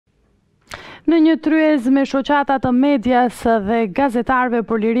Në një tryez me shoqata të medias dhe gazetarëve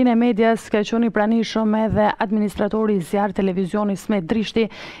për lirinë e medias, ka qenë i pranishëm edhe administratori i Zjarr Televizionit Drishti,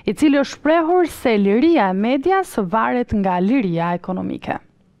 i cili është shprehur se liria e medias varet nga liria ekonomike.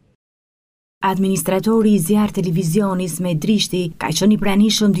 Administratori i Zjarr Televizionit Drishti ka qenë i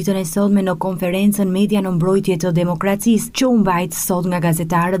pranishëm ditën e sotme në konferencën Media në mbrojtje të demokracisë, që u mbajt sot nga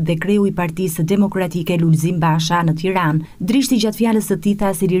gazetarët dhe kreu i Partisë Demokratike Lulzim Basha në Tiranë. Drishti gjatë fjalës së tij tha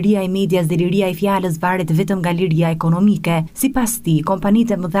se liria e medias dhe liria e fjalës varet vetëm nga liria ekonomike. Sipas tij,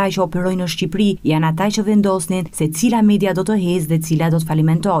 kompanitë e mëdha që operojnë në Shqipëri janë ata që vendosin se cila media do të hezë dhe cila do të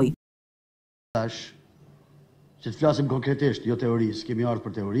falimentojë. Që të flasim konkretisht, jo teorisë, kemi ardhur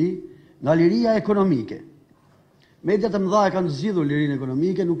për teori, nga liria ekonomike. Mediat e mëdha e kanë zgjidhur lirinë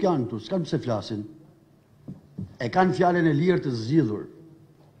ekonomike, nuk janë këtu, s'kan pse flasin. E kanë fjalën e lirë të zgjidhur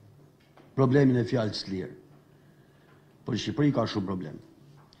problemin e fjalës së lirë. Por në Shqipëri ka shumë problem.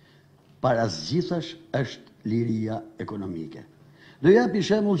 Para zgjithash është liria ekonomike. Do jap një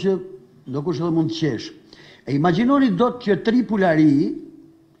shembull që do kush edhe mund të qesh. E imagjinoni dot që tri Pulari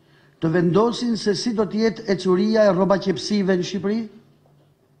të vendosin se si do të jetë Ecuria e Rrobaqesive në Shqipëri?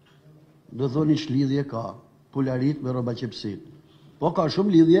 Do thoni ç'lidhje ka Pularit me Rrobaqesit. Po ka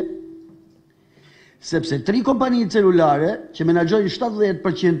shumë lidhje, sepse tri kompani celulare që menaxhojnë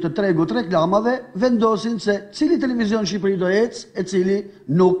 70% të tregut reklamave vendosin se cili televizion në Shqipëri do ecë e cili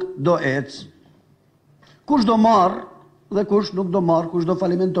nuk do ecë. Kush do marr dhe kush nuk do marr, kush do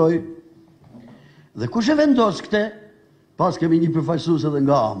falimentoj. Dhe kush e vendos këtë? Pas kemi një përfaqësues edhe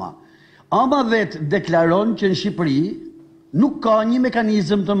nga AMA. AMA vetë deklaron që në Shqipëri nuk ka një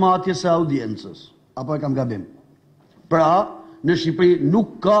mekanizëm të matjes së audiencës. Apo e kam gabim? Pra, në Shqipëri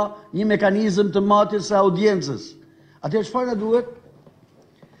nuk ka një mekanizëm të matjes së audiencës. Atëherë çfarë na duhet?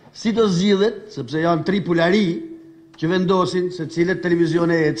 Si do zgjidhet, sepse janë tri Pulari që vendosin se cilat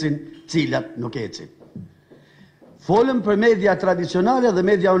televizione ecin, cilat nuk ecin. Folëm për media tradicionale dhe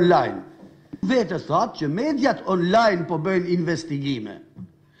media online. Vetë thotë që mediat online po bëjnë investigime.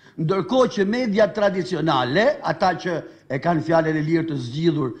 Ndërkohë që media tradicionale, ata që e kanë fjalën e lirë të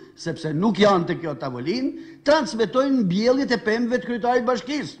zgjidhur sepse nuk janë të kjo tavolinë, transmetojnë mbjelljet e pemëve të kryetarit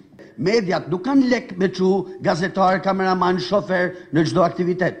bashkisë. Mediat nuk kanë lek me çu gazetar, kameraman, shofer në çdo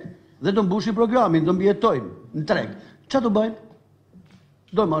aktivitet. Dhe do mbushin programin, do mbijetojnë në treg. Çfarë do bëjnë?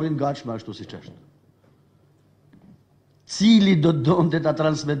 Do marrin gatshme ashtu siç është. Cili do donte ta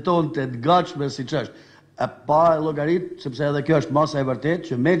transmetonte të gatshme siç është? E pa llogarit, sepse edhe kjo është masa e vërtet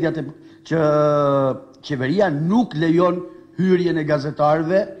që mediat që qeveria nuk lejon hyrjen e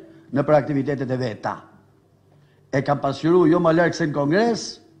gazetarëve në për aktivitetet e veta. E kam pasqyruar jo më larg se në Kongres,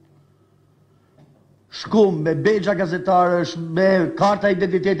 shkum me bexha gazetarësh, me karta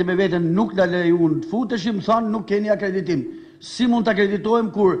identiteti me veten, nuk na lejuan të futeshim, thonë nuk keni akreditim. Si mund të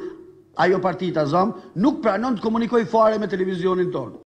akreditohem kur ajo parti Tazam nuk pranon të komunikojë fare me televizionin tonë?